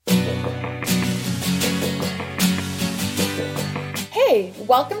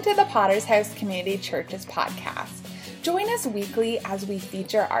Welcome to the Potter's House Community Church's podcast. Join us weekly as we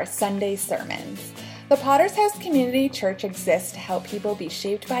feature our Sunday sermons. The Potter's House Community Church exists to help people be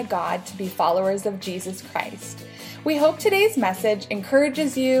shaped by God to be followers of Jesus Christ. We hope today's message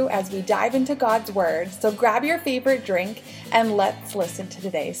encourages you as we dive into God's Word, so grab your favorite drink and let's listen to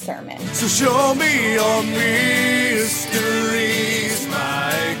today's sermon. So show me your mysteries,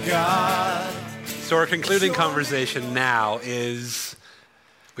 my God. So our concluding conversation now is,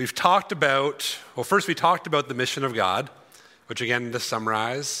 we've talked about, first we talked about the mission of God, which again, to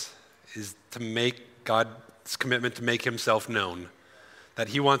summarize, is to make God's commitment to make himself known. That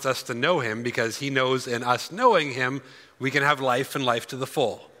he wants us to know him because he knows in us knowing him, we can have life and life to the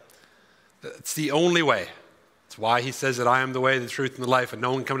full. It's the only way. It's why he says that I am the way, the truth, and the life, and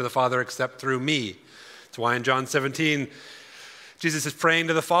no one can come to the Father except through me. It's why in John 17, Jesus is praying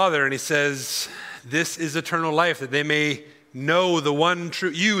to the Father and he says, this is eternal life, that they may know the one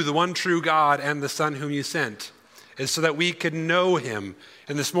true God, and the Son whom you sent, is so that we could know him.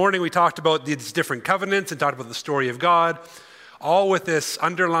 And this morning we talked about these different covenants and talked about the story of God, all with this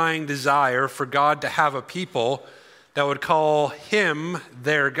underlying desire for God to have a people that would call him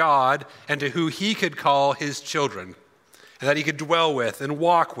their God and to who he could call his children, and that he could dwell with and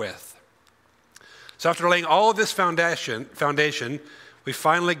walk with. So after laying all of this foundation, we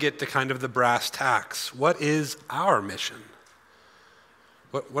finally get to kind of the brass tacks. What is our mission?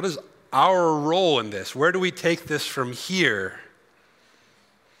 What is our role in this? Where do we take this from here?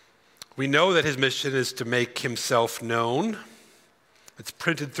 We know that his mission is to make himself known. It's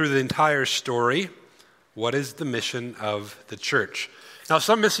printed through the entire story. What is the mission of the church? Now,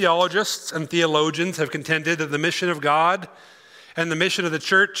 some missiologists and theologians have contended that the mission of God and the mission of the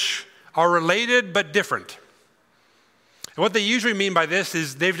church are related but different. And what they usually mean by this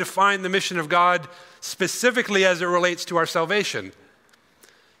is they've defined the mission of God specifically as it relates to our salvation,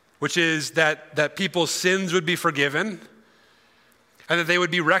 which is that people's sins would be forgiven and that they would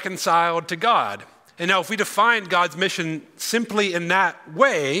be reconciled to God. And now if we define God's mission simply in that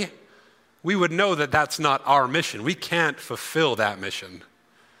way, we would know that that's not our mission. We can't fulfill that mission.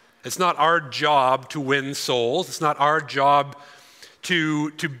 It's not our job to win souls. It's not our job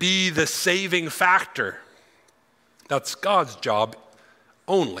to be the saving factor. That's God's job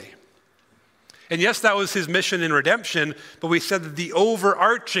only. And yes, that was his mission in redemption, but we said that the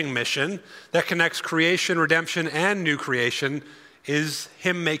overarching mission that connects creation, redemption, and new creation is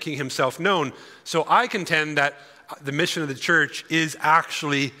him making himself known. So I contend that the mission of the church is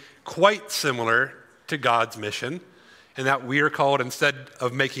actually quite similar to God's mission, and that we are called, instead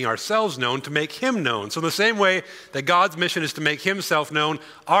of making ourselves known, to make him known. So in the same way that God's mission is to make himself known,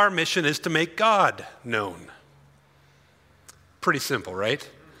 our mission is to make God known. Pretty simple, right?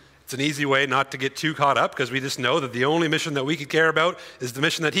 It's an easy way not to get too caught up, because we just know that the only mission that we could care about is the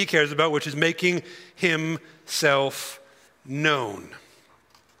mission that he cares about, which is making himself known.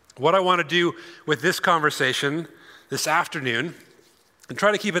 What I want to do with this conversation this afternoon, and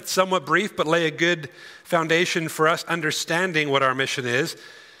try to keep it somewhat brief but lay a good foundation for us understanding what our mission is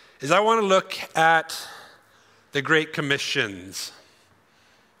I want to look at the Great Commissions.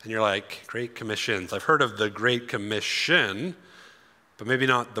 And you're like, Great Commissions. I've heard of the Great Commission, but maybe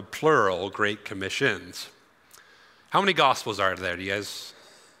not the plural Great Commissions. How many Gospels are there? Do you guys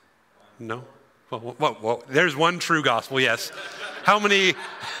know? Well, there's one true Gospel, yes. How many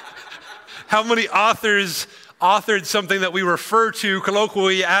authors authored something that we refer to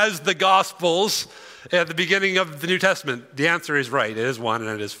colloquially as the Gospels at the beginning of the New Testament? The answer is right. It is one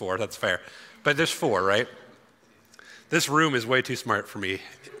and it is four. That's fair. But there's four, right? This room is way too smart for me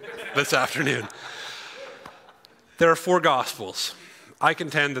this afternoon. There are four Gospels. I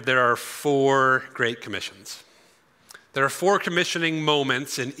contend that there are four Great Commissions. There are four commissioning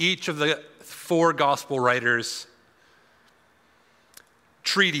moments in each of the four Gospel writers'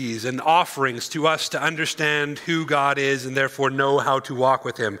 treaties and offerings to us to understand who God is and therefore know how to walk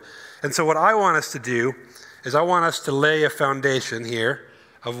with him. And so what I want us to do is I want us to lay a foundation here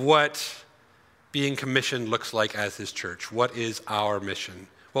of what being commissioned looks like as his church. What is our mission?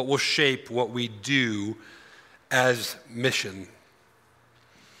 What will shape what we do as mission?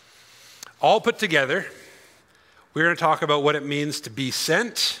 All put together, we're going to talk about what it means to be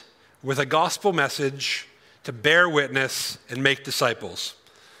sent with a gospel message to bear witness and make disciples.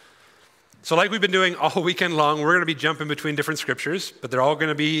 So like we've been doing all weekend long, we're going to be jumping between different scriptures, but they're all going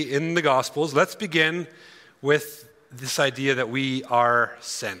to be in the Gospels. Let's begin with this idea that we are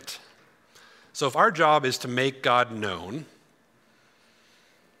sent. So if our job is to make God known,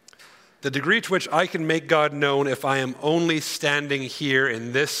 the degree to which I can make God known if I am only standing here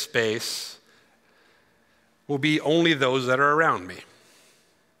in this space will be only those that are around me.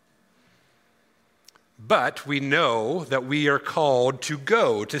 but we know that we are called to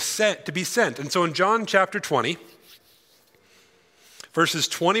go, to be sent. And so in John chapter 20, verses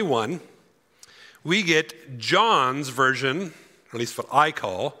 21, we get John's version, or at least what I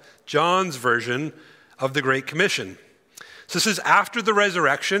call John's version of the Great Commission. So this is after the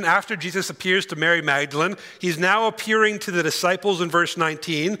resurrection, after Jesus appears to Mary Magdalene. He's now appearing to the disciples in verse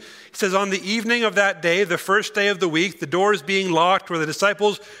 19. He says, on the evening of that day, the first day of the week, the doors being locked where the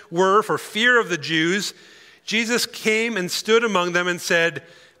disciples were for fear of the Jews, Jesus came and stood among them and said,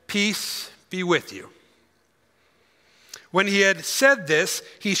 peace be with you. When he had said this,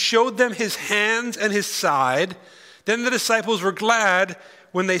 he showed them his hands and his side. Then the disciples were glad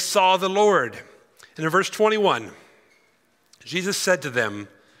when they saw the Lord. And in verse 21, Jesus said to them,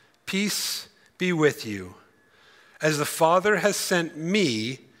 peace be with you. As the Father has sent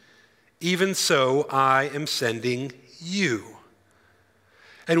me, even so I am sending you.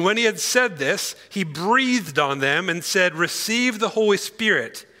 And when he had said this, he breathed on them and said, receive the Holy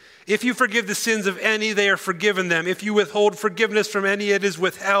Spirit. If you forgive the sins of any, they are forgiven them. If you withhold forgiveness from any, it is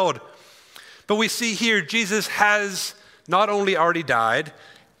withheld. But we see here, Jesus has not only already died,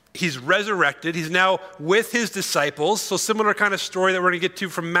 he's resurrected. He's now with his disciples. So similar kind of story that we're going to get to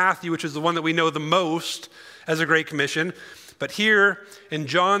from Matthew, which is the one that we know the most as a Great Commission. But here in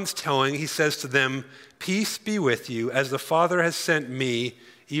John's telling, he says to them, peace be with you. As the Father has sent me,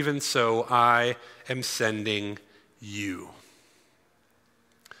 even so I am sending you.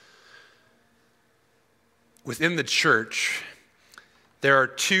 Within the church, there are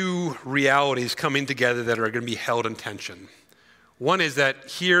two realities coming together that are going to be held in tension. One is that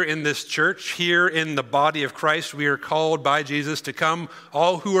here in this church, here in the body of Christ, we are called by Jesus to come,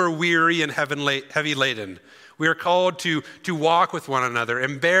 all who are weary and heavy laden. We are called to walk with one another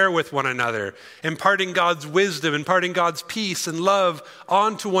and bear with one another, imparting God's wisdom, imparting God's peace and love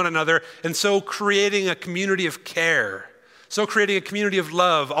onto one another, and so creating a community of care. So creating a community of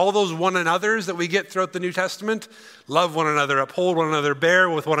love, all those one another's that we get throughout the New Testament, love one another, uphold one another, bear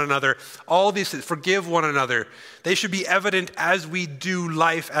with one another, all these things, forgive one another. They should be evident as we do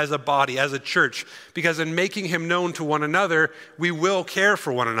life as a body, as a church, because in making him known to one another, we will care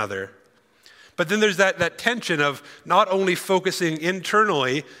for one another. But then there's that tension of not only focusing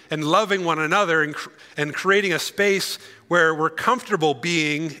internally and loving one another and creating a space where we're comfortable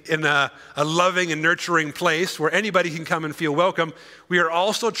being in a loving and nurturing place where anybody can come and feel welcome, we are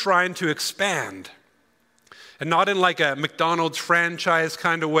also trying to expand. And not in like a McDonald's franchise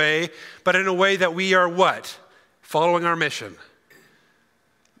kind of way, but in a way that we are what? Following our mission.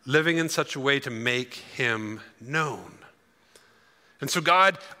 Living in such a way to make him known. And so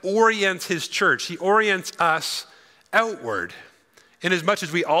God orients his church. He orients us outward. And as much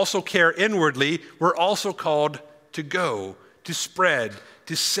as we also care inwardly, we're also called to go, to spread,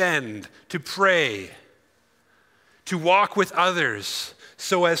 to send, to pray, to walk with others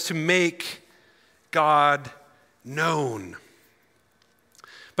so as to make God known.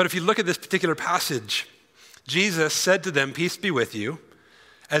 But if you look at this particular passage, Jesus said to them, peace be with you,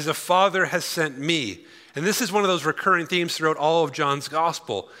 as the Father has sent me. And this is one of those recurring themes throughout all of John's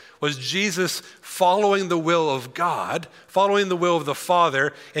gospel, was Jesus following the will of God, following the will of the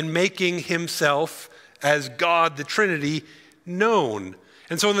Father, and making himself as God, the Trinity, known.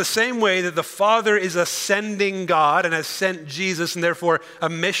 And so in the same way that the Father is a sending God and has sent Jesus, and therefore a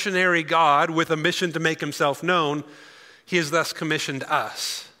missionary God with a mission to make himself known, he has thus commissioned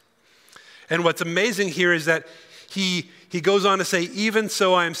us. And what's amazing here is that he goes on to say, even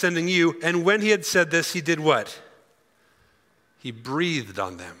so I am sending you. And when he had said this, he did what? He breathed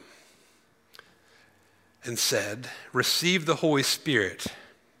on them and said, receive the Holy Spirit.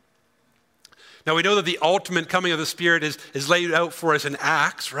 Now we know that the ultimate coming of the Spirit is laid out for us in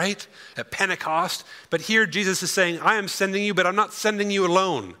Acts, right? At Pentecost. But here Jesus is saying, I am sending you, but I'm not sending you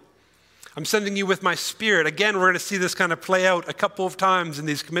alone. I'm sending you with my Spirit. Again, we're going to see this kind of play out a couple of times in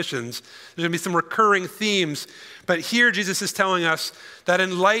these commissions. There's going to be some recurring themes. But here Jesus is telling us that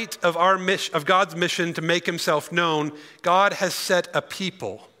in light of of God's mission to make himself known, God has set a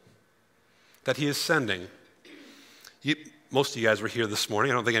people that he is sending. Most of you guys were here this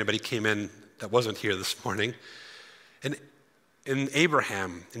morning. I don't think anybody came in that wasn't here this morning. And in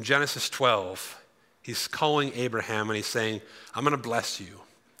Abraham, in Genesis 12, he's calling Abraham and he's saying, I'm going to bless you.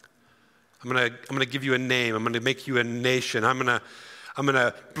 I'm going to give you a name. I'm going to make you a nation. I'm going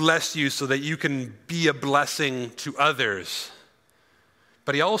to bless you so that you can be a blessing to others.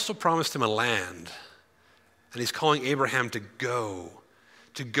 But he also promised him a land. And he's calling Abraham to go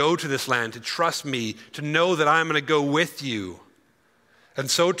to this land, to trust me, to know that I'm going to go with you. And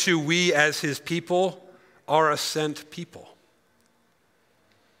so too, we as his people are a sent people.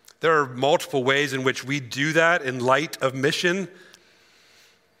 There are multiple ways in which we do that in light of mission.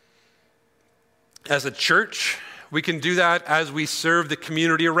 As a church, we can do that as we serve the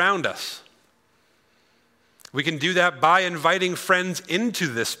community around us. We can do that by inviting friends into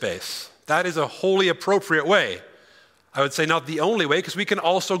this space. That is a wholly appropriate way. I would say not the only way, because we can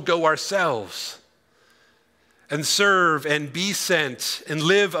also go ourselves and serve and be sent and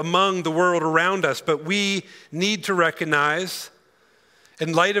live among the world around us. But we need to recognize,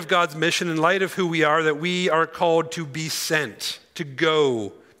 in light of God's mission, in light of who we are, that we are called to be sent, to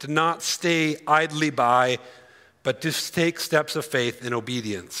go, to not stay idly by, but to take steps of faith and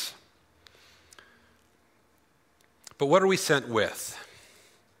obedience. But what are we sent with?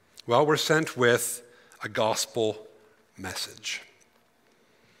 Well, we're sent with a gospel message.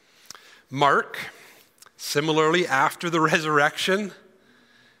 Mark, similarly, after the resurrection,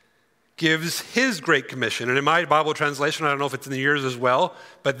 gives his Great Commission. And in my Bible translation, I don't know if it's in the yours as well,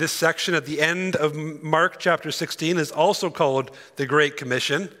 but this section at the end of Mark chapter 16 is also called the Great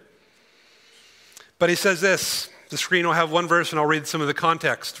Commission. But he says this, the screen will have one verse and I'll read some of the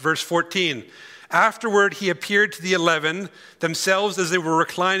context. Verse 14, afterward he appeared to the 11 themselves as they were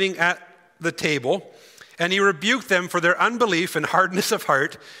reclining at the table, and he rebuked them for their unbelief and hardness of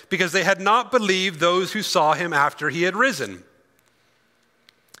heart, because they had not believed those who saw him after he had risen.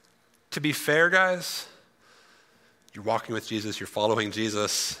 To be fair, guys, you're walking with Jesus, you're following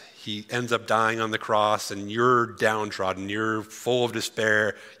Jesus, he ends up dying on the cross, and you're downtrodden, you're full of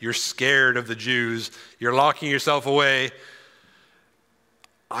despair, you're scared of the Jews, you're locking yourself away.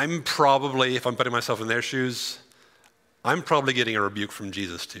 I'm probably, if I'm putting myself in their shoes, I'm probably getting a rebuke from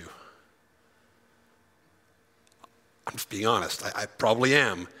Jesus too. I'm just being honest. I probably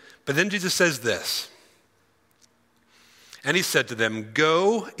am. But then Jesus says this. And he said to them,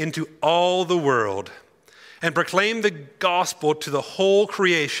 go into all the world and proclaim the gospel to the whole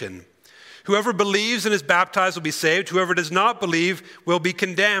creation. Whoever believes and is baptized will be saved. Whoever does not believe will be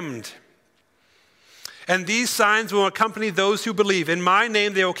condemned. And these signs will accompany those who believe. In my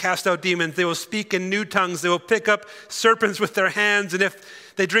name they will cast out demons. They will speak in new tongues. They will pick up serpents with their hands. And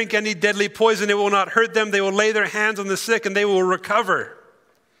if they drink any deadly poison, it will not hurt them. They will lay their hands on the sick and they will recover.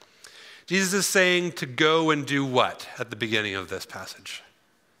 Jesus is saying to go and do what at the beginning of this passage?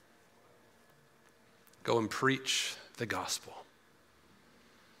 Go and preach the gospel.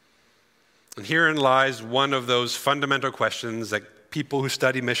 And herein lies one of those fundamental questions that people who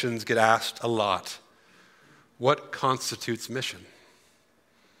study missions get asked a lot. What constitutes mission?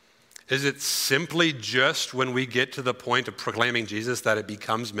 Is it simply just when we get to the point of proclaiming Jesus that it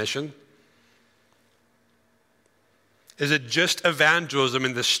becomes mission? Is it just evangelism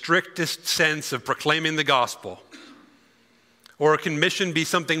in the strictest sense of proclaiming the gospel? Or can mission be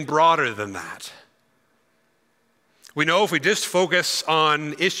something broader than that? We know if we just focus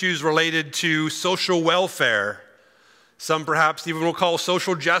on issues related to social welfare, some perhaps even will call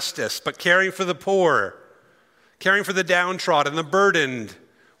social justice, but caring for the poor, caring for the downtrodden, the burdened,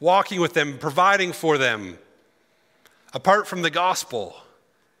 walking with them, providing for them. Apart from the gospel,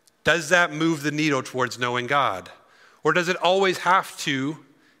 does that move the needle towards knowing God? Or does it always have to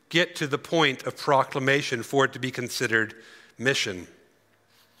get to the point of proclamation for it to be considered mission?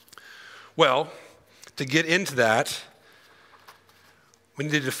 Well, to get into that, we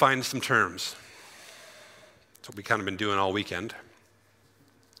need to define some terms. That's what we've kind of been doing all weekend.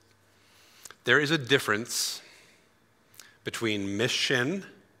 There is a difference between mission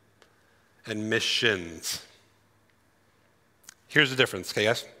and missions. Here's the difference, okay,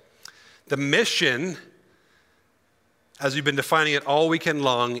 guys? The mission, as we've been defining it all weekend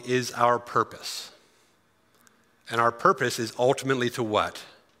long, is our purpose. And our purpose is ultimately to what?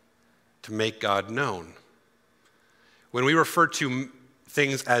 To make God known. When we refer to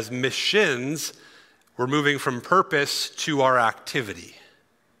things as missions, we're moving from purpose to our activity.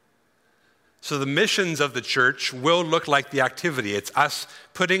 So the missions of the church will look like the activity. It's us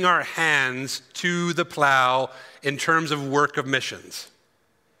putting our hands to the plow in terms of work of missions.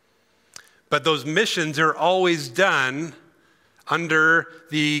 But those missions are always done under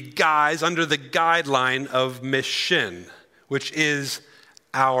the guideline of mission, which is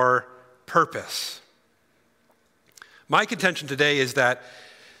our purpose. My contention today is that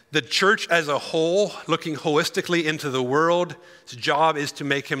the church as a whole, looking holistically into the world, its job is to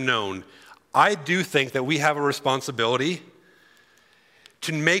make him known. I do think that we have a responsibility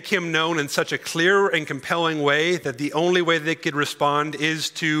to make him known in such a clear and compelling way that the only way they could respond is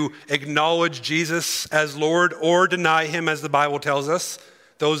to acknowledge Jesus as Lord or deny him, as the Bible tells us.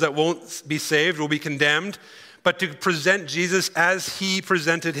 Those that won't be saved will be condemned. But to present Jesus as he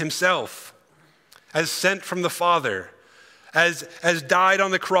presented himself, as sent from the Father, as died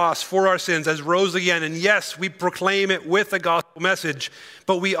on the cross for our sins, as rose again. And yes, we proclaim it with a gospel message,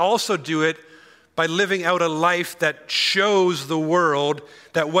 but we also do it by living out a life that shows the world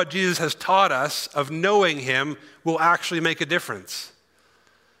that what Jesus has taught us of knowing him will actually make a difference.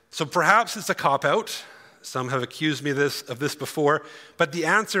 So perhaps it's a cop-out. Some have accused me of this before, but the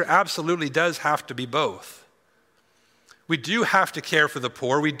answer absolutely does have to be both. We do have to care for the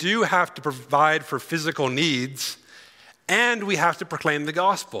poor, we do have to provide for physical needs, and we have to proclaim the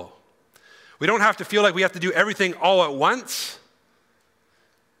gospel. We don't have to feel like we have to do everything all at once,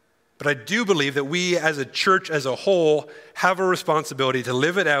 but I do believe that we as a church as a whole have a responsibility to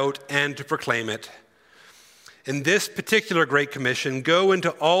live it out and to proclaim it. In this particular Great Commission, go into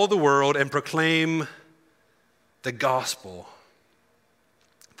all the world and proclaim the gospel.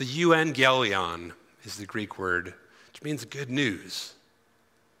 The euangelion is the Greek word, which means good news.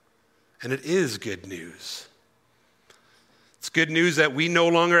 And it is good news. It's good news that we no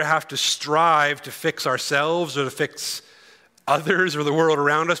longer have to strive to fix ourselves or to fix others or the world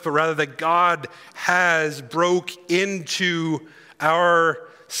around us, but rather that God has broke into our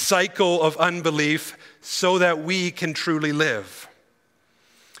cycle of unbelief so that we can truly live.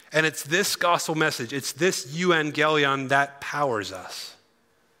 And it's this gospel message, it's this euangelion that powers us.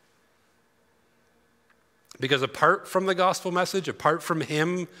 Because apart from the gospel message, apart from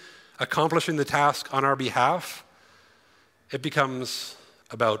him accomplishing the task on our behalf, it becomes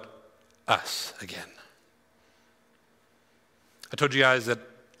about us again. I told you guys that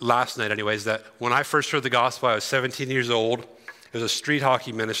last night anyways, that when I first heard the gospel, I was 17 years old. It was a street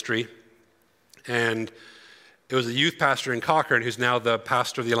hockey ministry. And it was a youth pastor in Cochrane who's now the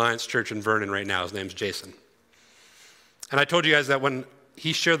pastor of the Alliance Church in Vernon right now. His name's Jason. And I told you guys that when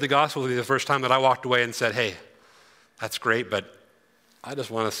he shared the gospel with me the first time that I walked away and said, hey, that's great, but I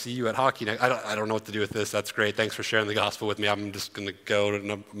just want to see you at hockey next. I don't know what to do with this. That's great. Thanks for sharing the gospel with me. I'm just going to go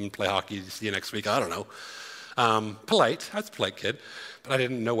and play hockey. See you next week. I don't know. Polite. I was a polite kid, but I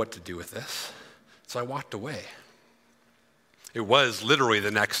didn't know what to do with this. So I walked away. It was literally the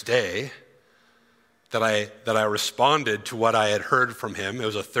next day that I responded to what I had heard from him. It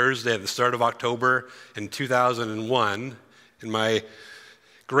was a Thursday at the start of October in 2001 in my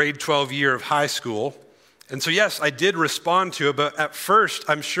grade 12 year of high school. And so yes, I did respond to it, but at first,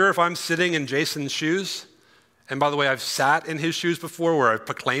 I'm sure if I'm sitting in Jason's shoes, and by the way, I've sat in his shoes before where I've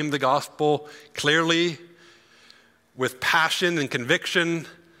proclaimed the gospel clearly with passion and conviction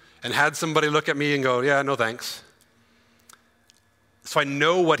and had somebody look at me and go, yeah, no thanks. So I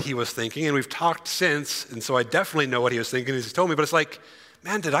know what he was thinking, and we've talked since, and so I definitely know what he was thinking as he told me, but it's like,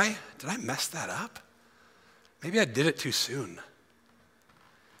 man, did I mess that up? Maybe I did it too soon.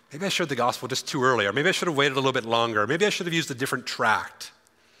 Maybe I shared the gospel just too early, or maybe I should have waited a little bit longer, or maybe I should have used a different tract.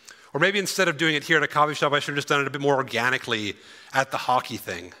 Or maybe instead of doing it here at a coffee shop, I should have just done it a bit more organically at the hockey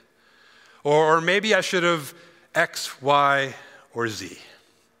thing. Or maybe I should have X, Y, or Z.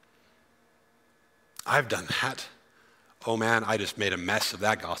 I've done that. Oh man, I just made a mess of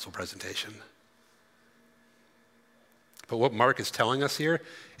that gospel presentation. But what Mark is telling us here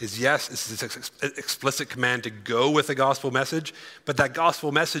is, yes, this is an explicit command to go with the gospel message, but that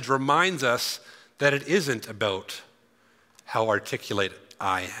gospel message reminds us that it isn't about how articulate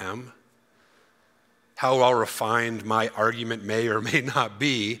I am, how well refined my argument may or may not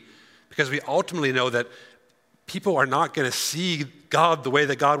be, because we ultimately know that people are not going to see God the way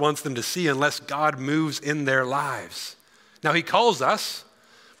that God wants them to see unless God moves in their lives. Now, he calls us,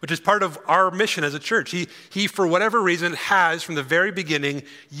 which is part of our mission as a church. He, for whatever reason, has from the very beginning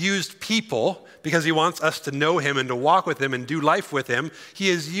used people because he wants us to know him and to walk with him and do life with him. He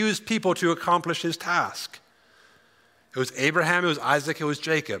has used people to accomplish his task. It was Abraham, it was Isaac, it was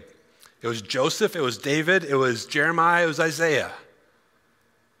Jacob. It was Joseph, it was David, it was Jeremiah, it was Isaiah.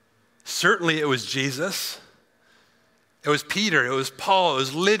 Certainly it was Jesus. It was Peter, it was Paul, it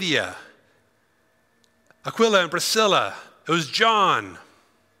was Lydia, Aquila and Priscilla. It was John.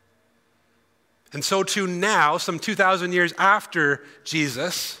 And so too now, some 2,000 years after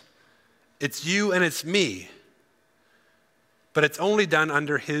Jesus, it's you and it's me. But it's only done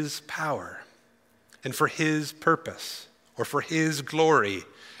under his power and for his purpose or for his glory.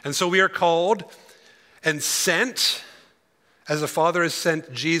 And so we are called and sent, as the Father has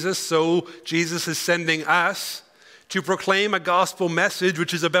sent Jesus, so Jesus is sending us to proclaim a gospel message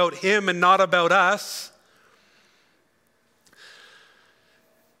which is about him and not about us.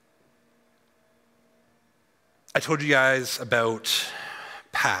 I told you guys about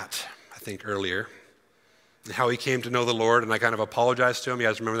Pat, I think earlier, and how he came to know the Lord, and I kind of apologized to him. You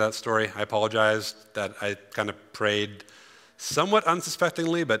guys remember that story? I apologized that I kind of prayed somewhat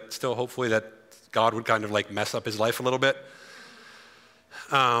unsuspectingly, but still hopefully that God would kind of like mess up his life a little bit.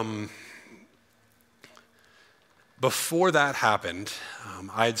 Before that happened,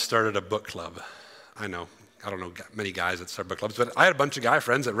 I had started a book club. I don't know many guys that start book clubs, but I had a bunch of guy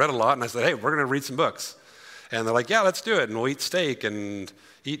friends that read a lot, and I said, hey, we're going to read some books. And they're like, yeah, let's do it, and we'll eat steak and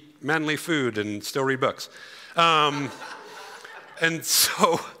eat manly food and still read books. And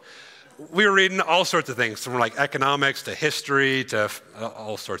so we were reading all sorts of things, from like economics to history to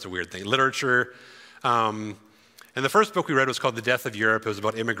all sorts of weird things, literature. And the first book we read was called The Death of Europe. It was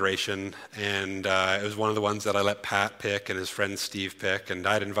about immigration, and it was one of the ones that I let Pat pick and his friend Steve pick, and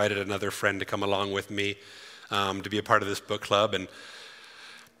I'd invited another friend to come along with me to be a part of this book club. And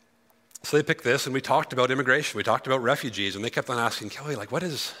so they picked this, and we talked about immigration. We talked about refugees, and they kept on asking, Kelly, like, what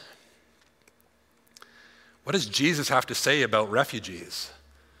does Jesus have to say about refugees?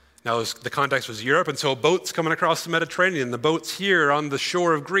 Now, the context was Europe, and so boats coming across the Mediterranean, the boats here on the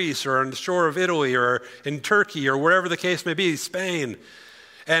shore of Greece or on the shore of Italy or in Turkey or wherever the case may be, Spain.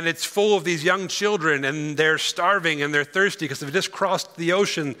 And it's full of these young children, and they're starving and they're thirsty because they've just crossed the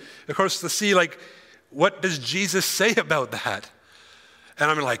ocean across the sea. Like, what does Jesus say about that?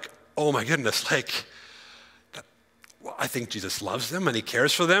 And I'm like, oh my goodness, like, well, I think Jesus loves them and he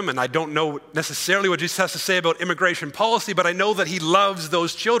cares for them, and I don't know necessarily what Jesus has to say about immigration policy, but I know that he loves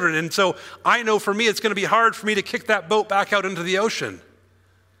those children, and so I know for me it's going to be hard for me to kick that boat back out into the ocean,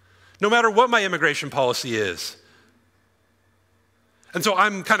 no matter what my immigration policy is. And so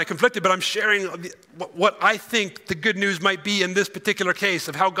I'm kind of conflicted, but I'm sharing what I think the good news might be in this particular case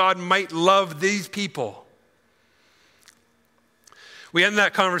of how God might love these people. We end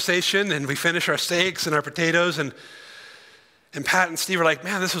that conversation and we finish our steaks and our potatoes, and Pat and Steve are like,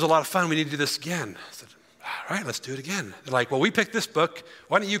 man, this was a lot of fun. We need to do this again. I said, all right, let's do it again. They're like, well, we picked this book.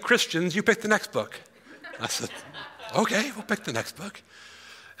 Why don't you Christians, you pick the next book? I said, okay, we'll pick the next book.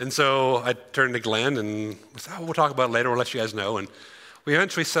 And so I turned to Glenn and I said, we'll talk about it later. We'll let you guys know. And we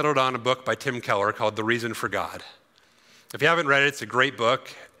eventually settled on a book by Tim Keller called The Reason for God. If you haven't read it, it's a great book.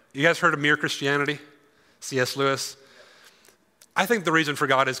 You guys heard of Mere Christianity? C.S. Lewis? I think The Reason for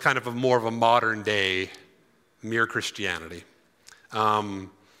God is kind of more of a modern day Mere Christianity. And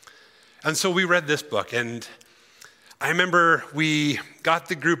so we read this book, and I remember we got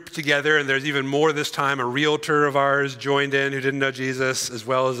the group together, and there's even more this time. A realtor of ours joined in who didn't know Jesus, as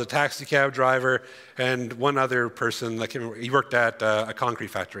well as a taxi cab driver and one other person. He worked at a concrete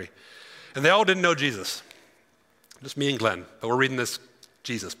factory. And they all didn't know Jesus, just me and Glenn, but we're reading this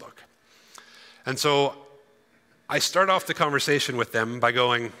Jesus book. And so I start off the conversation with them by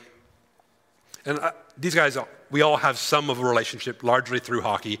going, and these guys, we all have some of a relationship, largely through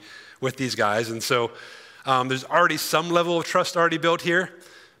hockey, with these guys. And so there's already some level of trust already built here,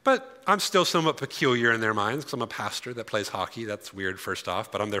 but I'm still somewhat peculiar in their minds because I'm a pastor that plays hockey. That's weird, first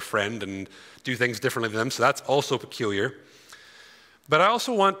off, but I'm their friend and do things differently than them, so that's also peculiar. But I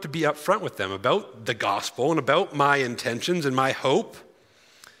also want to be upfront with them about the gospel and about my intentions and my hope.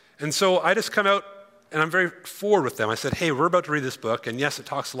 And so I just come out and I'm very forward with them. I said, hey, we're about to read this book, and yes, it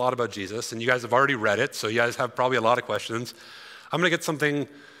talks a lot about Jesus, and you guys have already read it, so you guys have probably a lot of questions. I'm going to get something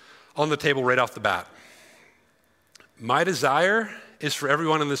on the table right off the bat. My desire is for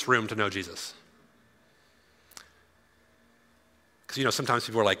everyone in this room to know Jesus. Because, sometimes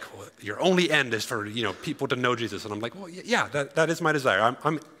people are like, well, your only end is for, people to know Jesus. And I'm like, well, yeah, that is my desire.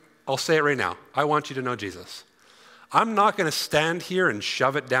 I'll say it right now. I want you to know Jesus. I'm not going to stand here and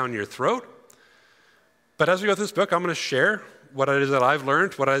shove it down your throat. But as we go through this book, I'm going to share what it is that I've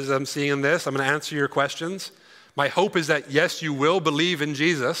learned, what it is I'm seeing in this. I'm going to answer your questions. My hope is that, yes, you will believe in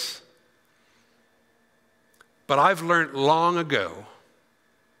Jesus. But I've learned long ago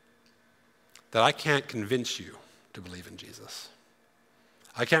that I can't convince you to believe in Jesus.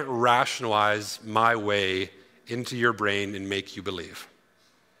 I can't rationalize my way into your brain and make you believe.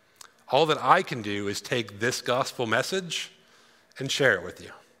 All that I can do is take this gospel message and share it with you.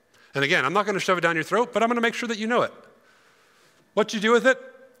 And again, I'm not going to shove it down your throat, but I'm going to make sure that you know it. What you do with it,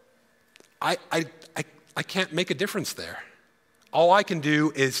 I can't make a difference there. All I can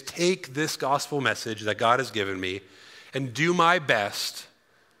do is take this gospel message that God has given me and do my best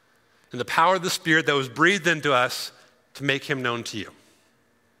in the power of the Spirit that was breathed into us to make him known to you.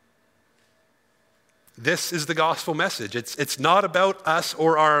 This is the gospel message. It's not about us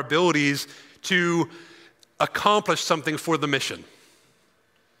or our abilities to accomplish something for the mission.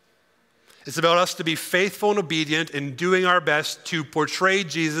 It's about us to be faithful and obedient in doing our best to portray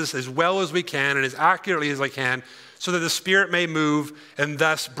Jesus as well as we can and as accurately as I can so that the Spirit may move and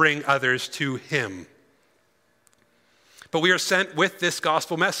thus bring others to him. But we are sent with this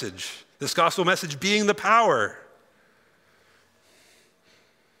gospel message being the power.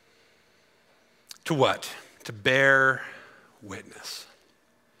 To what? To bear witness.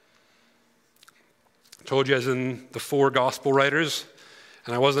 I told you as in the 4 gospel writers,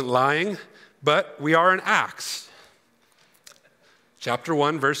 and I wasn't lying, but we are in Acts. Chapter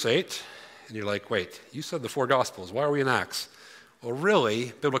 1, verse 8. And you're like, wait, you said the 4 gospels. Why are we in Acts? Well,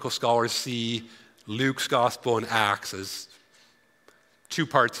 really, biblical scholars see Luke's gospel and Acts as 2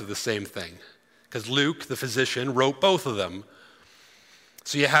 parts of the same thing. Because Luke, the physician, wrote both of them.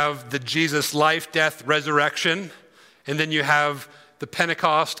 So you have the Jesus life, death, resurrection, and then you have the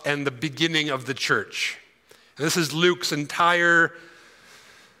Pentecost and the beginning of the church. And this is Luke's entire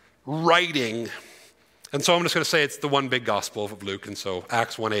writing. And so I'm just going to say it's the one big gospel of Luke, and so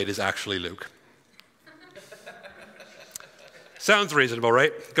Acts 1:8 is actually Luke. Sounds reasonable,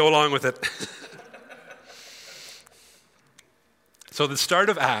 right? Go along with it. So the start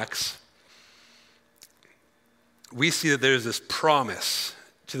of Acts, we see that there's this promise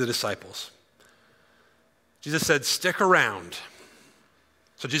to the disciples. Jesus said, stick around.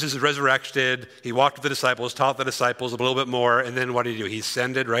 So Jesus is resurrected. He walked with the disciples, taught the disciples a little bit more, and then what did he do? He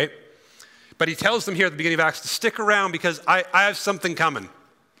ascended, right? But he tells them here at the beginning of Acts to stick around because I have something coming.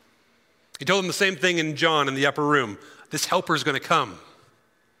 He told them the same thing in John in the upper room. This helper is going to come.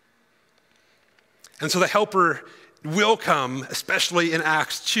 And so the helper will come, especially in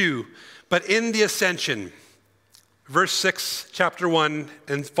Acts 2. But in the ascension, verse 6, chapter 1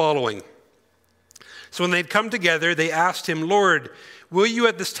 and following. So when they'd come together, they asked him, Lord, will you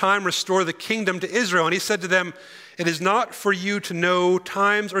at this time restore the kingdom to Israel? And he said to them, it is not for you to know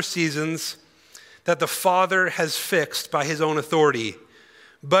times or seasons that the Father has fixed by his own authority,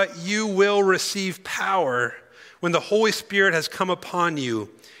 but you will receive power when the Holy Spirit has come upon you,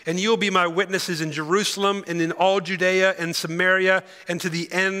 and you will be my witnesses in Jerusalem and in all Judea and Samaria and to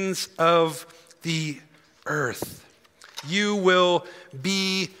the ends of the earth. You will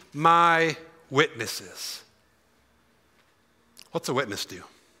be my witnesses. What's a witness do?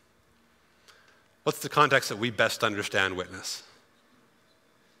 What's the context that we best understand witness?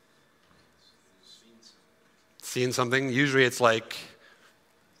 Seen something? Usually it's like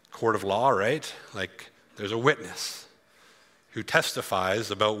court of law, right? Like there's a witness who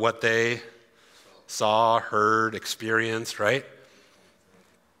testifies about what they saw, heard, experienced, right?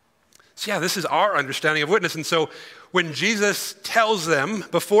 So yeah, this is our understanding of witness. And so when Jesus tells them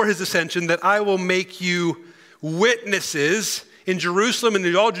before his ascension that I will make you witnesses in Jerusalem and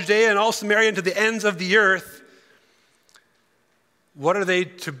in all Judea and all Samaria and to the ends of the earth, what are they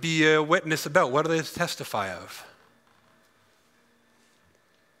to be a witness about? What are they to testify of?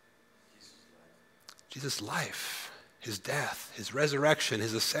 Jesus' life, his death, his resurrection,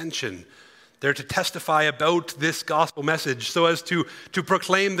 his ascension. They're to testify about this gospel message so as to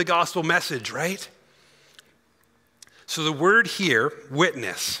proclaim the gospel message, right? So the word here,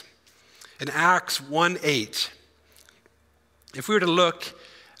 witness, in Acts 1:8, if we were to look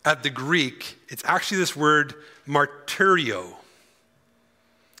at the Greek, it's actually this word martyrio,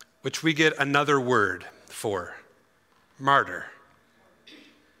 which we get another word for, martyr.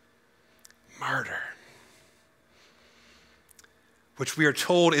 Martyr. Which we are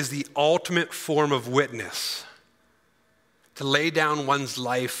told is the ultimate form of witness, to lay down one's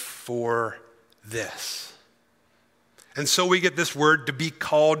life for this. And so we get this word to be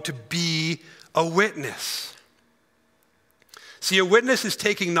called to be a witness. See, a witness is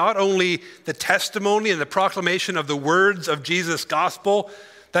taking not only the testimony and the proclamation of the words of Jesus' gospel,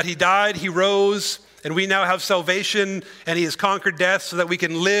 that he died, he rose, and we now have salvation, and he has conquered death so that we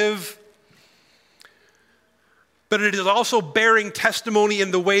can live. But it is also bearing testimony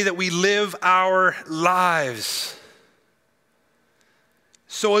in the way that we live our lives,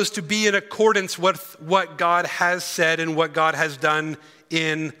 so as to be in accordance with what God has said and what God has done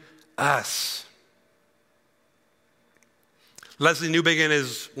in us. Leslie Newbigin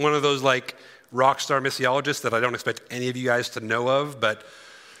is one of those like rock star missiologists that I don't expect any of you guys to know of, but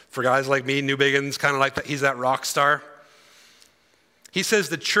for guys like me, Newbigin's kind of like that. He's that rock star. He says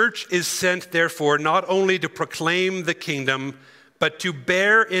the church is sent, therefore, not only to proclaim the kingdom, but to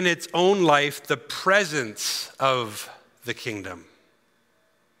bear in its own life the presence of the kingdom.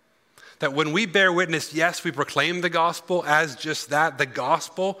 That when we bear witness, yes, we proclaim the gospel as just that, the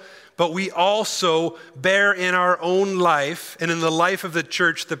gospel, but we also bear in our own life and in the life of the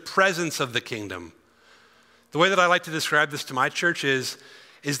church the presence of the kingdom. The way that I like to describe this to my church is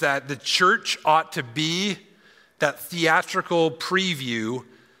that the church ought to be that theatrical preview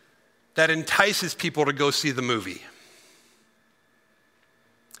that entices people to go see the movie.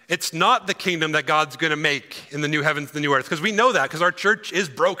 It's not the kingdom that God's going to make in the new heavens, the new earth, because we know that because our church is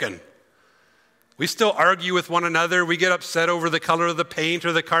broken. We still argue with one another. We get upset over the color of the paint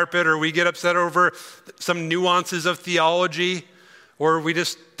or the carpet, or we get upset over some nuances of theology, or we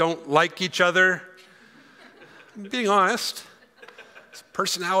just don't like each other. I'm being honest. It's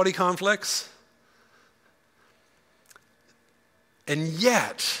personality conflicts. And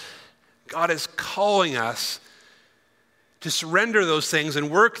yet, God is calling us to surrender those things and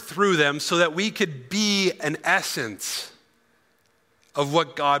work through them so that we could be an essence of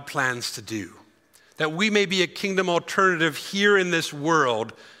what God plans to do. That we may be a kingdom alternative here in this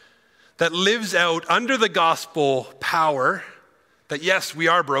world that lives out under the gospel power, that yes, we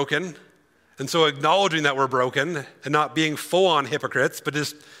are broken, and so acknowledging that we're broken and not being full-on hypocrites, but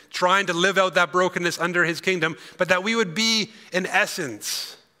just trying to live out that brokenness under his kingdom, but that we would be, in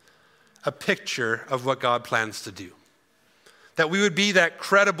essence, a picture of what God plans to do. That we would be that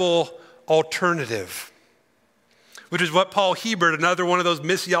credible alternative, which is what Paul Hebert, another one of those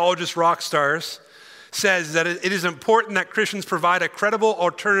missiologist rock stars, says, that it is important that Christians provide a credible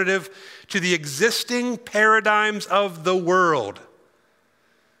alternative to the existing paradigms of the world.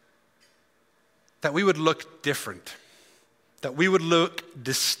 That we would look different, that we would look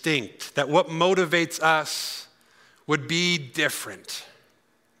distinct, that what motivates us would be different.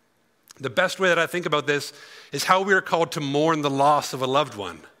 The best way that I think about this is how we are called to mourn the loss of a loved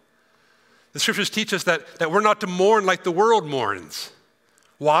one. The scriptures teach us that we're not to mourn like the world mourns.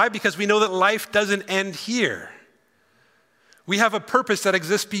 Why? Because we know that life doesn't end here. We have a purpose that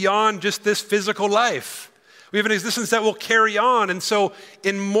exists beyond just this physical life. We have an existence that will carry on. And so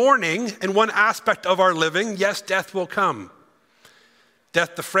in mourning, in one aspect of our living, yes, death will come.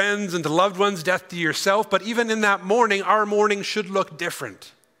 Death to friends and to loved ones, death to yourself. But even in that mourning, our mourning should look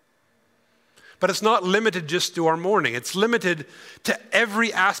different. But it's not limited just to our mourning. It's limited to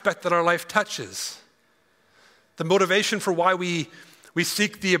every aspect that our life touches. The motivation for why we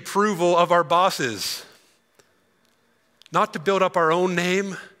seek the approval of our bosses. Not to build up our own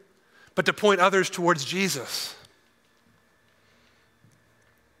name, but to point others towards Jesus.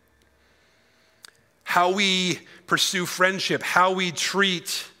 How we pursue friendship, how we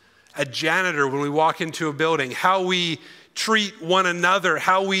treat a janitor when we walk into a building, how we treat one another,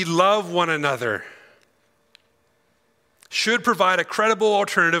 how we love one another, should provide a credible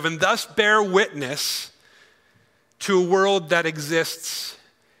alternative and thus bear witness to a world that exists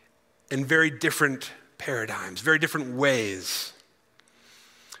in very different paradigms, very different ways.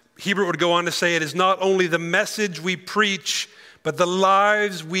 Hebert would go on to say, it is not only the message we preach, but the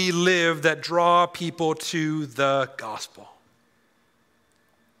lives we live that draw people to the gospel.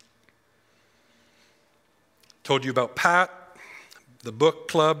 Told you about Pat, the book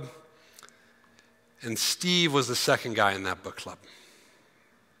club, and Steve was the second guy in that book club.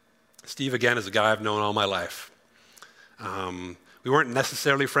 Steve, again, is a guy I've known all my life. We weren't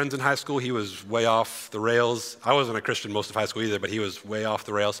necessarily friends in high school. He was way off the rails. I wasn't a Christian most of high school either, but he was way off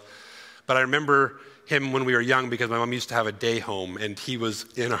the rails. But I remember him when we were young because my mom used to have a day home, and he was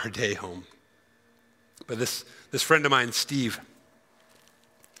in our day home. But this friend of mine, Steve,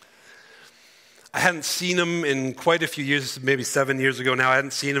 I hadn't seen him in quite a few years, maybe 7 years ago now. I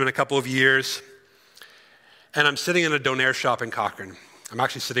hadn't seen him in a couple of years. And I'm sitting in a donaire shop in Cochrane. I'm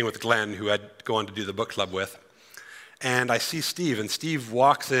actually sitting with Glenn, who I'd go on to do the book club with. And I see Steve, and Steve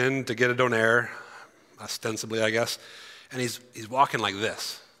walks in to get a donaire, ostensibly, I guess, and he's walking like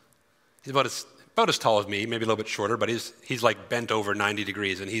this. He's about as tall as me, maybe a little bit shorter, but he's like bent over 90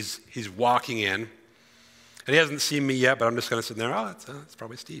 degrees, and he's walking in. And he hasn't seen me yet, but I'm just going to sit there, that's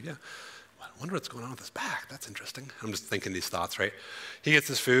probably Steve, yeah. I wonder what's going on with his back. That's interesting. I'm just thinking these thoughts, right? He gets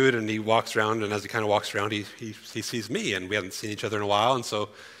his food, and he walks around, and as he kind of walks around, he sees me, and we haven't seen each other in a while, and so,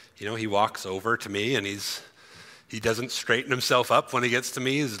 he walks over to me, and he doesn't straighten himself up when he gets to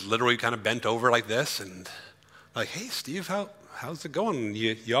me. He's literally kind of bent over like this, and like, hey, Steve, how's it going?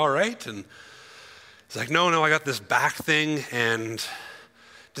 You all right? And he's like, no, I got this back thing, and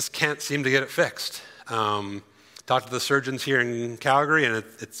just can't seem to get it fixed. Talked to the surgeons here in Calgary, and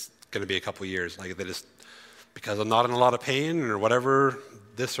it's going to be a couple years. Like, they just, because I'm not in a lot of pain or whatever,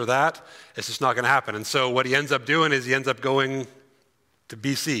 this or that, it's just not going to happen. And so what he ends up doing is he ends up going to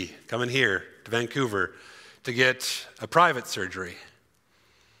BC, coming here to Vancouver to get a private surgery.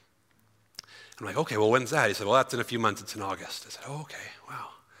 I'm like, okay, well, when's that? He said, well, that's in a few months. It's in August. I said, oh, okay, wow.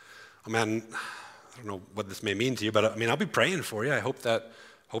 Oh, man, I don't know what this may mean to you, but I'll be praying for you. I hope that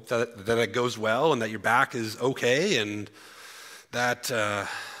it goes well and that your back is okay and that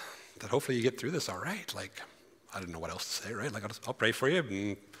hopefully you get through this all right. Like, I don't know what else to say, right? Like, I'll pray for you,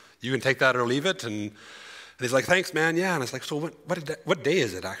 and you can take that or leave it. And he's like, thanks, man, yeah. And I was like, so what day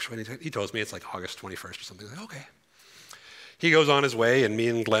is it, actually? And he tells me it's like August 21st or something. I'm like, okay. he goes on his way, and me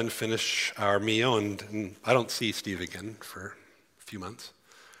and Glenn finish our meal, and I don't see Steve again for a few months.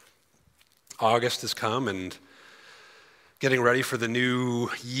 August has come, and getting ready for the new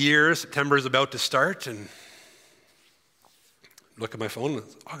year. September is about to start, and look at my phone,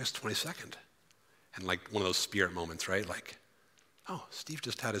 it's August 22nd. And like one of those spirit moments, right? Like, oh, Steve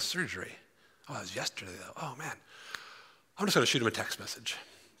just had his surgery. Oh, that was yesterday, though. Oh, man. I'm just going to shoot him a text message.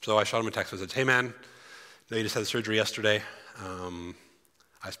 So I shot him a text message. Hey, man, I know you just had surgery yesterday. I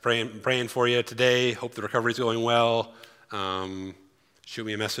was praying for you today. Hope the recovery's going well. Shoot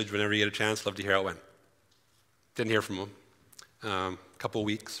me a message whenever you get a chance. Love to hear how it went. Didn't hear from him. A couple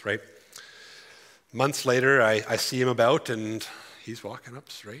weeks, right? Months later, I see him about, and he's walking up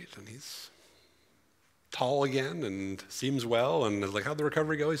straight, and he's tall again, and seems well, and I was like, how'd the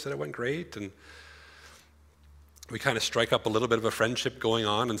recovery go? He said it went great, and we kind of strike up a little bit of a friendship going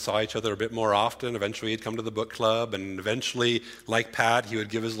on and saw each other a bit more often. Eventually, he'd come to the book club, and eventually, like Pat, he would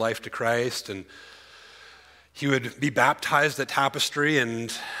give his life to Christ, and he would be baptized at Tapestry,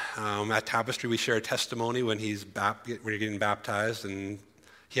 and at Tapestry, we share a testimony when he's getting baptized, and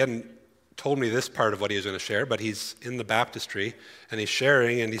he hadn't told me this part of what he was going to share, but he's in the baptistry, and he's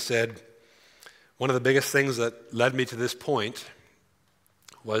sharing, and he said, one of the biggest things that led me to this point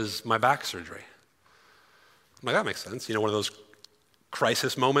was my back surgery. I'm like, that makes sense. You know, one of those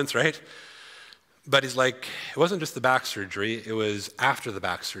crisis moments, right? But he's like, it wasn't just the back surgery, it was after the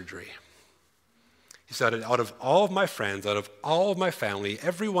back surgery. He said, out of all of my friends, out of all of my family,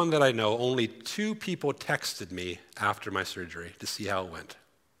 everyone that I know, only 2 people texted me after my surgery to see how it went.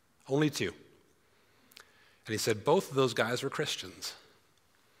 Only 2. And he said, both of those guys were Christians.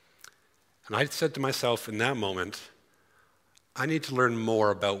 And I said to myself in that moment, I need to learn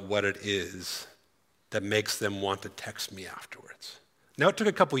more about what it is that makes them want to text me afterwards. Now, it took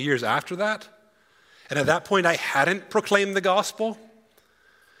a couple years after that, and at that point, I hadn't proclaimed the gospel,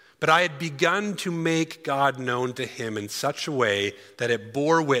 but I had begun to make God known to him in such a way that it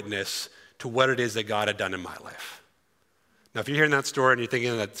bore witness to what it is that God had done in my life. Now, if you're hearing that story and you're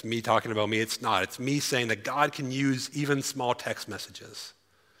thinking that's me talking about me, it's not. It's me saying that God can use even small text messages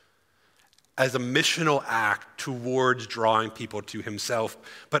as a missional act towards drawing people to himself,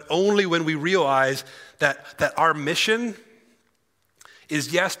 but only when we realize that our mission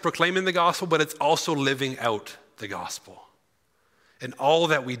is, yes, proclaiming the gospel, but it's also living out the gospel in all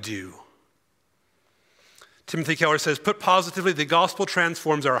that we do. Timothy Keller says, put positively, the gospel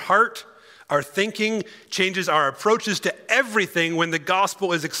transforms our heart, our thinking, changes our approaches to everything when the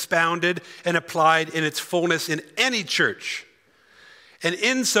gospel is expounded and applied in its fullness in any church. And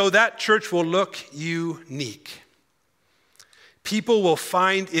in so, that church will look unique. People will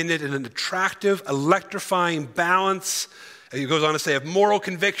find in it an attractive, electrifying balance. He goes on to say of moral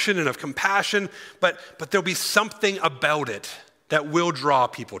conviction and of compassion, but there'll be something about it that will draw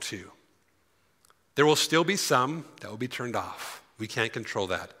people to. There will still be some that will be turned off. We can't control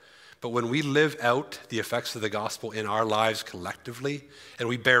that. But when we live out the effects of the gospel in our lives collectively, and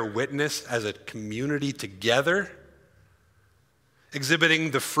we bear witness as a community together,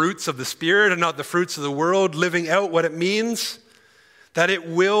 exhibiting the fruits of the Spirit and not the fruits of the world, living out what it means, that it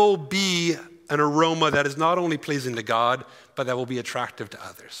will be an aroma that is not only pleasing to God, but that will be attractive to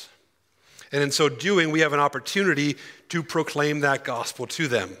others. And in so doing, we have an opportunity to proclaim that gospel to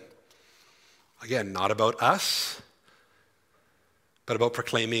them. Again, not about us, but about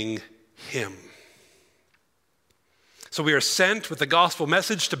proclaiming him. So we are sent with the gospel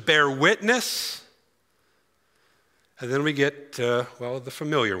message to bear witness. And then we get to, the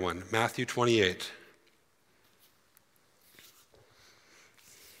familiar one, Matthew 28.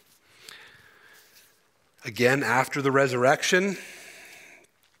 Again, after the resurrection,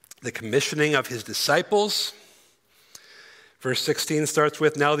 the commissioning of his disciples. Verse 16 starts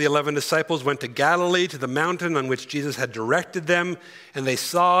with, now the 11 disciples went to Galilee, to the mountain on which Jesus had directed them, and they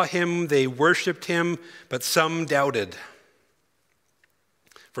saw him, they worshiped him, but some doubted.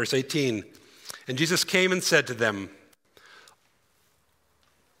 Verse 18, and Jesus came and said to them,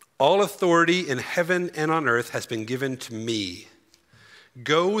 all authority in heaven and on earth has been given to me.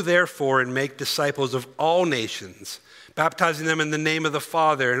 Go, therefore, and make disciples of all nations, baptizing them in the name of the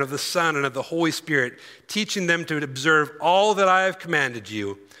Father and of the Son and of the Holy Spirit, teaching them to observe all that I have commanded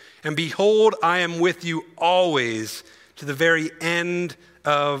you. And behold, I am with you always to the very end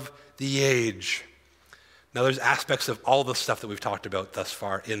of the age. Now, there's aspects of all the stuff that we've talked about thus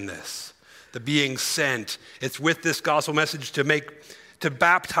far in this. The being sent. It's with this gospel message to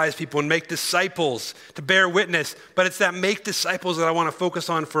baptize people and make disciples, to bear witness. But it's that make disciples that I want to focus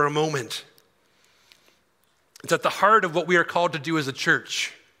on for a moment. It's at the heart of what we are called to do as a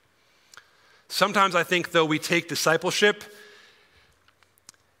church. Sometimes I think, though, we take discipleship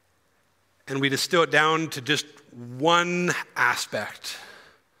and we distill it down to just one aspect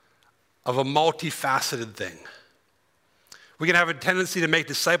of a multifaceted thing. We can have a tendency to make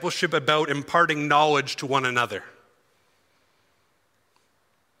discipleship about imparting knowledge to one another.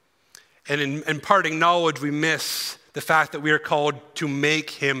 And in imparting knowledge, we miss the fact that we are called to make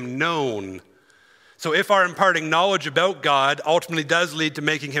him known. So if our imparting knowledge about God ultimately does lead to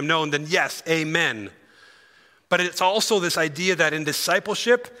making him known, then yes, amen. But it's also this idea that in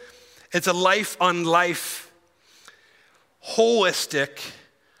discipleship, it's a life-on-life, holistic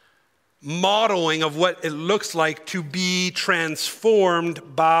modeling of what it looks like to be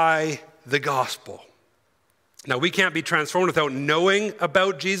transformed by the gospel. Now, we can't be transformed without knowing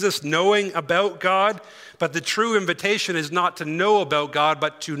about Jesus, knowing about God, but the true invitation is not to know about God,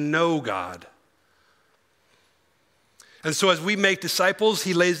 but to know God. And so as we make disciples,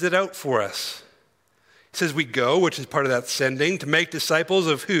 he lays it out for us. He says we go, which is part of that sending, to make disciples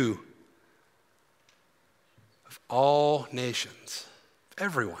of who? Of all nations,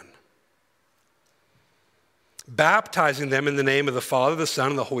 everyone. Baptizing them in the name of the Father, the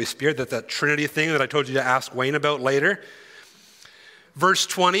Son, and the Holy Spirit. That's that Trinity thing that I told you to ask Wayne about later. Verse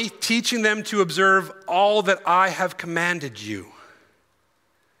 20, teaching them to observe all that I have commanded you.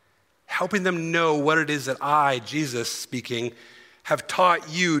 Helping them know what it is that I, Jesus speaking, have taught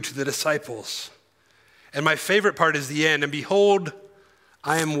you to the disciples. And my favorite part is the end. And behold,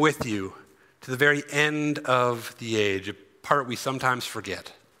 I am with you to the very end of the age, a part we sometimes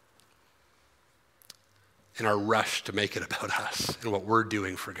forget in our rush to make it about us and what we're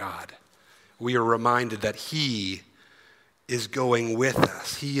doing for God. We are reminded that he is going with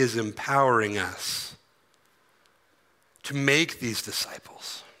us. He is empowering us to make these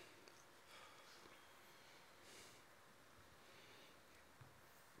disciples.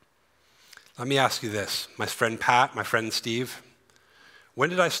 Let me ask you this, my friend Pat, my friend Steve, when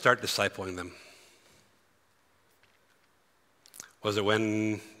did I start discipling them? Was it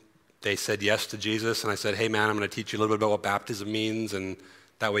when they said yes to Jesus and I said, hey man, I'm going to teach you a little bit about what baptism means and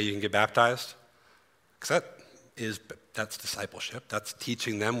that way you can get baptized? Because that's discipleship. That's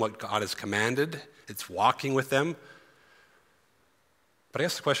teaching them what God has commanded. It's walking with them. But I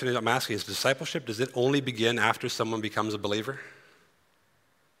guess the question I'm asking is discipleship, does it only begin after someone becomes a believer?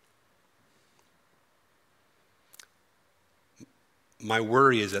 My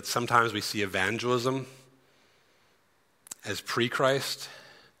worry is that sometimes we see evangelism as pre-Christ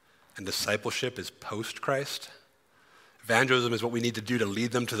and discipleship is post-Christ. Evangelism is what we need to do to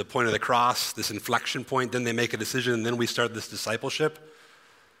lead them to the point of the cross, this inflection point, then they make a decision, and then we start this discipleship.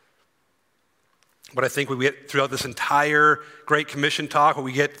 But I think what we get throughout this entire Great Commission talk, what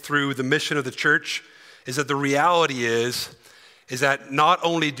we get through the mission of the church, is that the reality is that not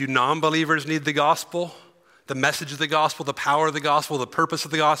only do non-believers need the gospel, the message of the gospel, the power of the gospel, the purpose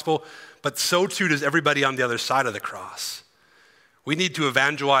of the gospel, but so too does everybody on the other side of the cross. We need to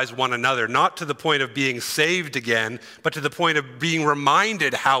evangelize one another, not to the point of being saved again, but to the point of being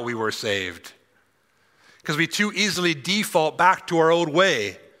reminded how we were saved. Because we too easily default back to our old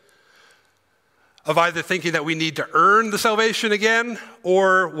way of either thinking that we need to earn the salvation again,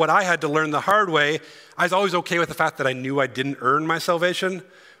 or what I had to learn the hard way. I was always okay with the fact that I knew I didn't earn my salvation,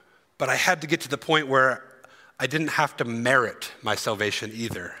 but I had to get to the point where I didn't have to merit my salvation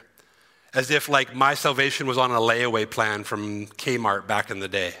either. As if like my salvation was on a layaway plan from Kmart back in the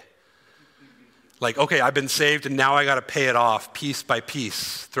day. Like, okay, I've been saved and now I got to pay it off piece by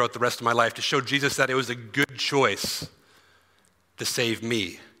piece throughout the rest of my life to show Jesus that it was a good choice to save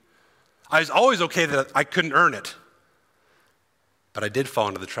me. I was always okay that I couldn't earn it. But I did fall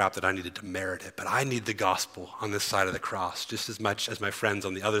into the trap that I needed to merit it. But I need the gospel on this side of the cross just as much as my friends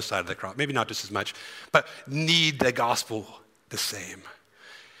on the other side of the cross. Maybe not just as much, but need the gospel the same.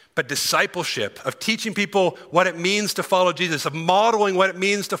 But discipleship, of teaching people what it means to follow Jesus, of modeling what it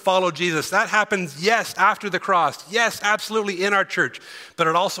means to follow Jesus, that happens, yes, after the cross. Yes, absolutely in our church. But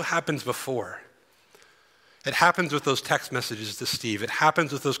it also happens before. It happens with those text messages to Steve. It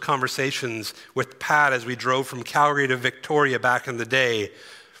happens with those conversations with Pat as we drove from Calgary to Victoria back in the day.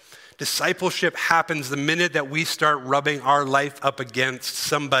 Discipleship happens the minute that we start rubbing our life up against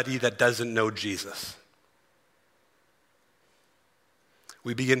somebody that doesn't know Jesus.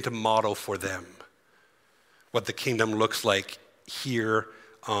 We begin to model for them what the kingdom looks like here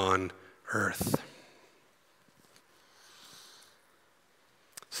on earth.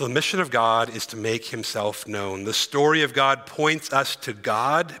 So the mission of God is to make himself known. The story of God points us to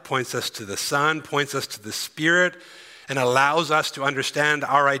God, points us to the Son, points us to the Spirit, and allows us to understand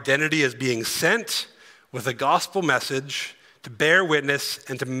our identity as being sent with a gospel message to bear witness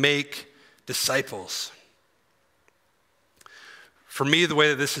and to make disciples. For me, the way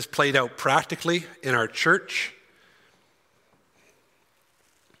that this has played out practically in our church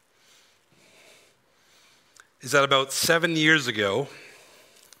is that about 7 years ago,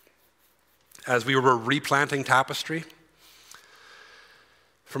 as we were replanting Tapestry,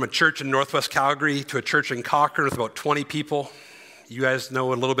 from a church in Northwest Calgary to a church in Cochrane with about 20 people. You guys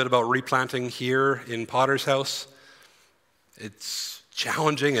know a little bit about replanting here in Potter's House. It's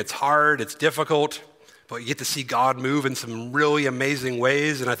challenging, it's hard, it's difficult, but you get to see God move in some really amazing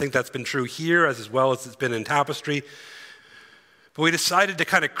ways, and I think that's been true here as well as it's been in Tapestry. But we decided to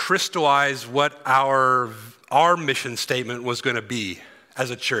kind of crystallize what our mission statement was going to be as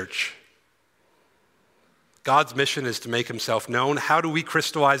a church. God's mission is to make himself known. How do we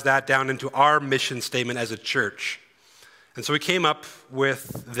crystallize that down into our mission statement as a church? And so we came up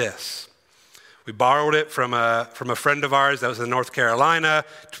with this. We borrowed it from a friend of ours that was in North Carolina,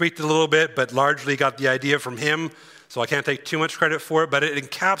 tweaked it a little bit, but largely got the idea from him, so I can't take too much credit for it, but it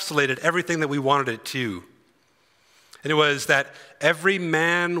encapsulated everything that we wanted it to. And it was that every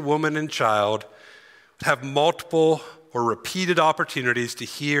man, woman, and child would have multiple or repeated opportunities to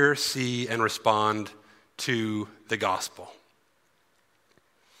hear, see, and respond to the gospel.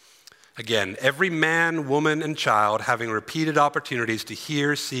 Again, every man, woman, and child having repeated opportunities to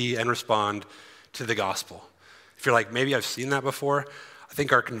hear, see, and respond to the gospel. If you're like, maybe I've seen that before, I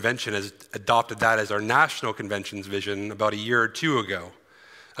think our convention has adopted that as our national convention's vision about a year or two ago.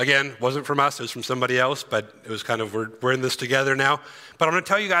 Again, wasn't from us, it was from somebody else, but it was kind of, we're in this together now. But I'm going to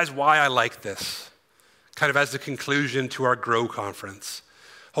tell you guys why I like this, kind of as the conclusion to our Grow Conference.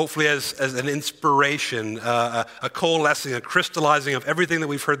 Hopefully as an inspiration, a coalescing, a crystallizing of everything that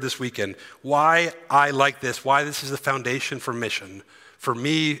we've heard this weekend. Why I like this, why this is the foundation for mission, for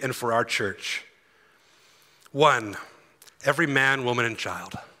me and for our church. 1, every man, woman, and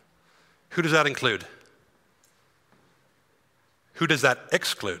child. Who does that include? Who does that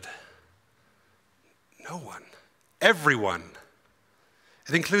exclude? No one. Everyone.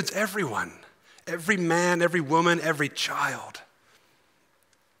 It includes everyone. Every man, every woman, every child.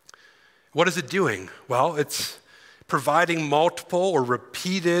 What is it doing? Well, it's providing multiple or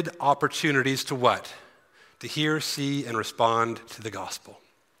repeated opportunities to what? To hear, see, and respond to the gospel.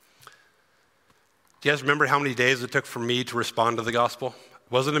 Do you guys remember how many days it took for me to respond to the gospel?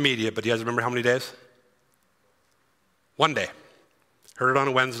 It wasn't immediate, but do you guys remember how many days? 1 day. Heard it on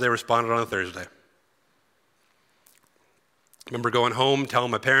a Wednesday, responded on a Thursday. I remember going home,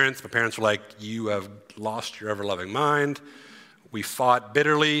 telling my parents. My parents were like, "You have lost your ever-loving mind." We fought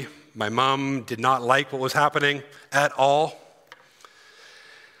bitterly. My mom did not like what was happening at all.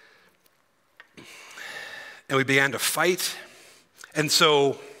 And we began to fight. And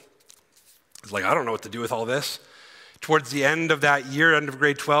so I was like, I don't know what to do with all this. Towards the end of that year, end of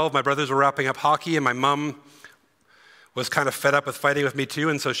grade 12, my brothers were wrapping up hockey, and my mom was kind of fed up with fighting with me too,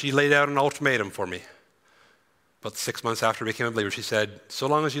 and so she laid out an ultimatum for me. About 6 months after I became a believer, she said, so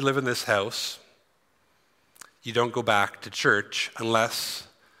long as you live in this house, you don't go back to church unless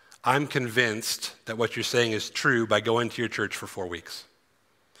I'm convinced that what you're saying is true by going to your church for 4 weeks.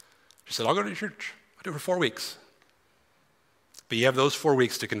 She said, I'll go to your church. I'll do it for 4 weeks. But you have those 4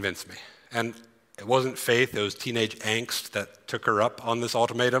 weeks to convince me. And it wasn't faith, it was teenage angst that took her up on this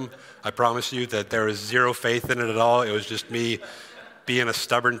ultimatum. I promise you that there was zero faith in it at all. It was just me being a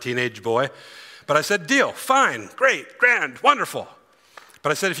stubborn teenage boy. But I said, deal, fine, great, grand, wonderful.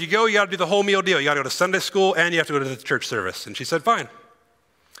 But I said, if you go, you got to do the whole meal deal. You got to go to Sunday school and you have to go to the church service. And she said, fine.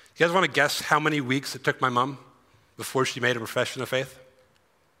 You guys want to guess how many weeks it took my mom before she made a profession of faith?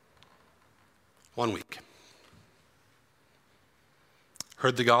 1 week.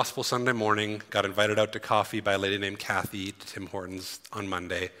 Heard the gospel Sunday morning, got invited out to coffee by a lady named Kathy to Tim Hortons on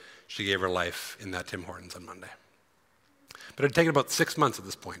Monday. She gave her life in that Tim Hortons on Monday. But it had taken about 6 months at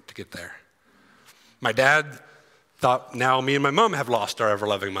this point to get there. My dad thought now me and my mom have lost our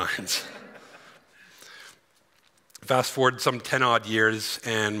ever-loving minds. Fast forward some 10-odd years,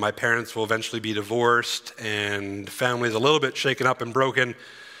 and my parents will eventually be divorced, and the family's a little bit shaken up and broken.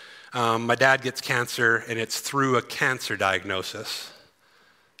 My dad gets cancer, and it's through a cancer diagnosis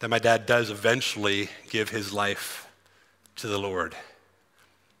that my dad does eventually give his life to the Lord.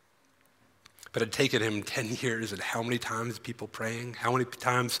 But it had taken him 10 years, and how many times people praying, how many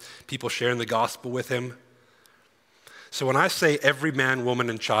times people sharing the gospel with him. So when I say every man,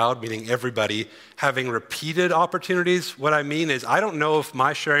 woman, and child, meaning everybody, having repeated opportunities, what I mean is I don't know if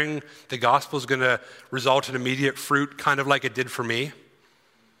my sharing the gospel is going to result in immediate fruit, kind of like it did for me.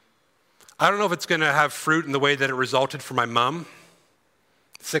 I don't know if it's going to have fruit in the way that it resulted for my mom.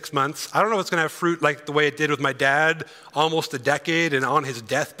 6 months. I don't know if it's going to have fruit like the way it did with my dad almost a decade and on his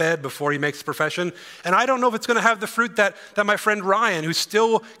deathbed before he makes the profession. And I don't know if it's going to have the fruit that my friend Ryan, who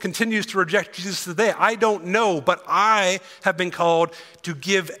still continues to reject Jesus today. I don't know, but I have been called to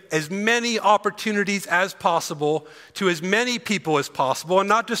give as many opportunities as possible to as many people as possible, and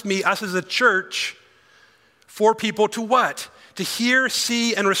not just me, us as a church, for people to what? To hear,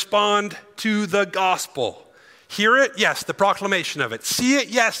 see, and respond to the gospel. Hear it? Yes, the proclamation of it. See it?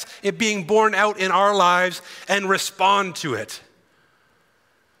 Yes, it being borne out in our lives, and respond to it.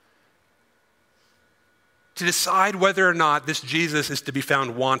 To decide whether or not this Jesus is to be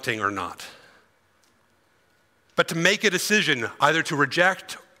found wanting or not. But to make a decision either to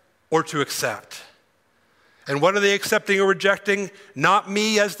reject or to accept. And what are they accepting or rejecting? Not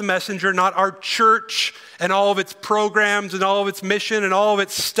me as the messenger, not our church and all of its programs and all of its mission and all of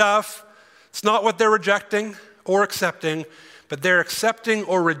its stuff. It's not what they're rejecting or accepting, but they're accepting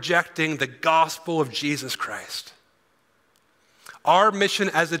or rejecting the gospel of Jesus Christ. Our mission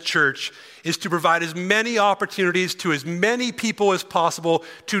as a church is to provide as many opportunities to as many people as possible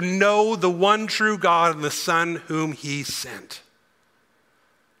to know the one true God and the Son whom he sent.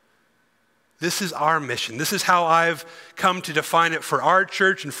 This is our mission. This is how I've come to define it for our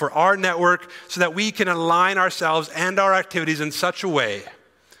church and for our network, so that we can align ourselves and our activities in such a way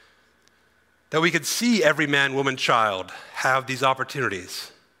that we could see every man, woman, child have these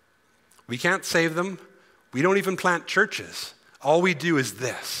opportunities. We can't save them. We don't even plant churches. All we do is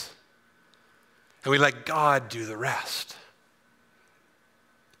this. And we let God do the rest.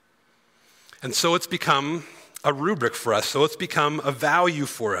 And so it's become a rubric for us. So it's become a value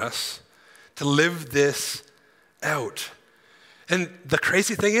for us to live this out. And the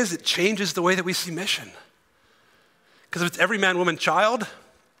crazy thing is, it changes the way that we see mission. Because if it's every man, woman, child,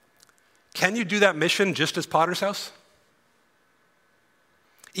 can you do that mission just as Potter's House?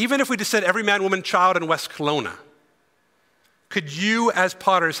 Even if we just said every man, woman, child in West Kelowna, could you as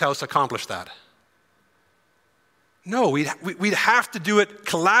Potter's House accomplish that? No, we'd have to do it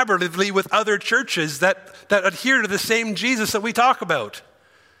collaboratively with other churches that adhere to the same Jesus that we talk about.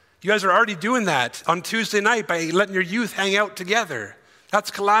 You guys are already doing that on Tuesday night by letting your youth hang out together. That's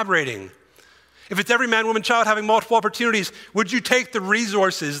collaborating. If it's every man, woman, child having multiple opportunities, would you take the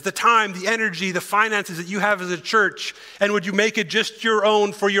resources, the time, the energy, the finances that you have as a church, and would you make it just your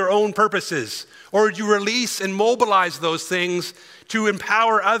own for your own purposes? Or would you release and mobilize those things to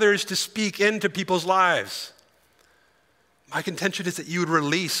empower others to speak into people's lives? My contention is that you would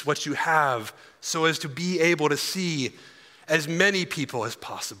release what you have so as to be able to see as many people as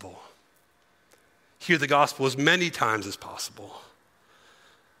possible, hear the gospel as many times as possible,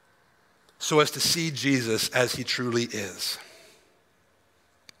 so as to see Jesus as he truly is.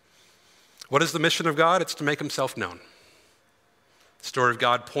 What is the mission of God? It's to make himself known. The story of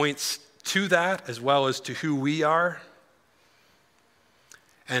God points to that as well as to who we are.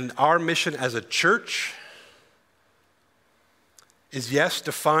 And our mission as a church is, yes,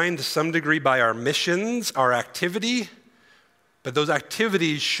 defined to some degree by our missions, our activity, but those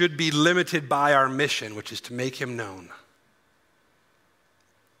activities should be limited by our mission, which is to make him known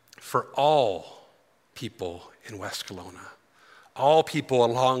for all people in West Kelowna, all people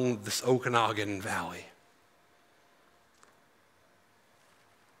along this Okanagan Valley.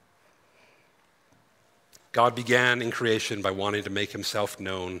 God began in creation by wanting to make himself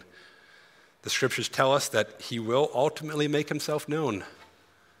known. The scriptures tell us that he will ultimately make himself known.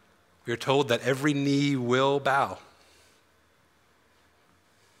 We are told that every knee will bow.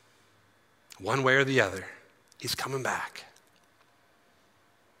 One way or the other, he's coming back.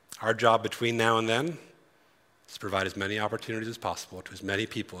 Our job between now and then is to provide as many opportunities as possible to as many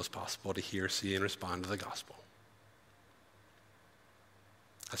people as possible to hear, see, and respond to the gospel.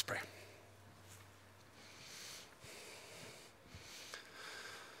 Let's pray.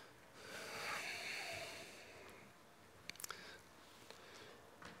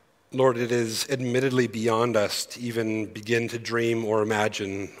 Lord, it is admittedly beyond us to even begin to dream or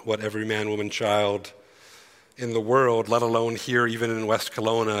imagine what every man, woman, child in the world, let alone here even in West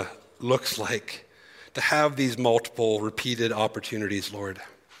Kelowna, looks like. To have these multiple repeated opportunities, Lord,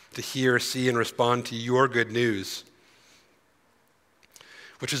 to hear, see, and respond to your good news,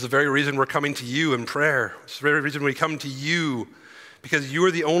 which is the very reason we're coming to you in prayer. It's the very reason we come to you, because you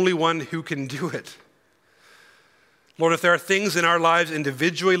are the only one who can do it. Lord, if there are things in our lives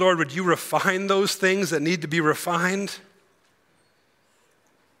individually, Lord, would you refine those things that need to be refined?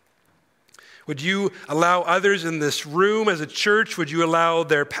 Would you allow others in this room as a church, would you allow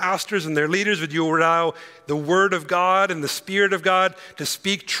their pastors and their leaders, would you allow the Word of God and the Spirit of God to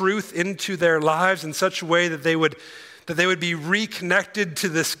speak truth into their lives in such a way that they would that they would be reconnected to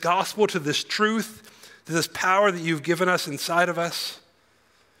this gospel, to this truth, to this power that you've given us inside of us.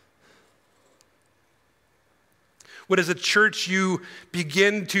 Would as a church you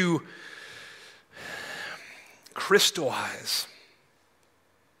begin to crystallize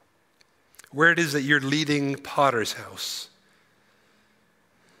where it is that you're leading Potter's House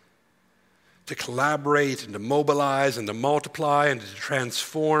to collaborate and to mobilize and to multiply and to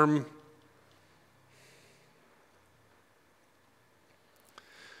transform.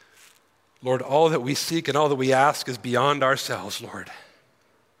 Lord, all that we seek and all that we ask is beyond ourselves, Lord.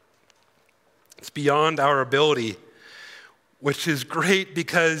 It's beyond our ability, which is great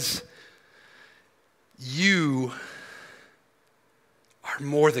because you are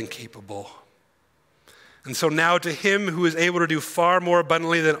more than capable. And so now to him who is able to do far more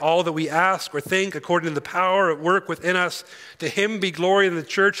abundantly than all that we ask or think, according to the power at work within us, to him be glory in the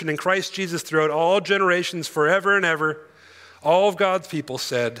church and in Christ Jesus throughout all generations, forever and ever. All of God's people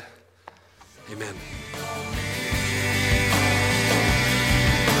said, amen.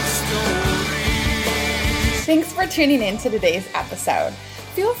 Thanks for tuning in to today's episode.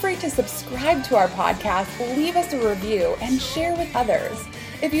 Feel free to subscribe to our podcast, leave us a review, and share with others.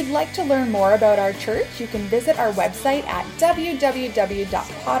 If you'd like to learn more about our church, you can visit our website at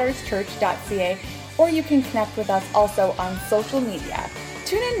www.potterschurch.ca, or you can connect with us also on social media.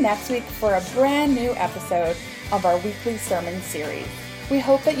 Tune in next week for a brand new episode of our weekly sermon series. We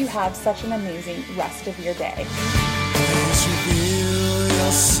hope that you have such an amazing rest of your day. Please reveal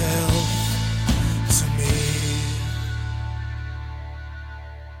yourself.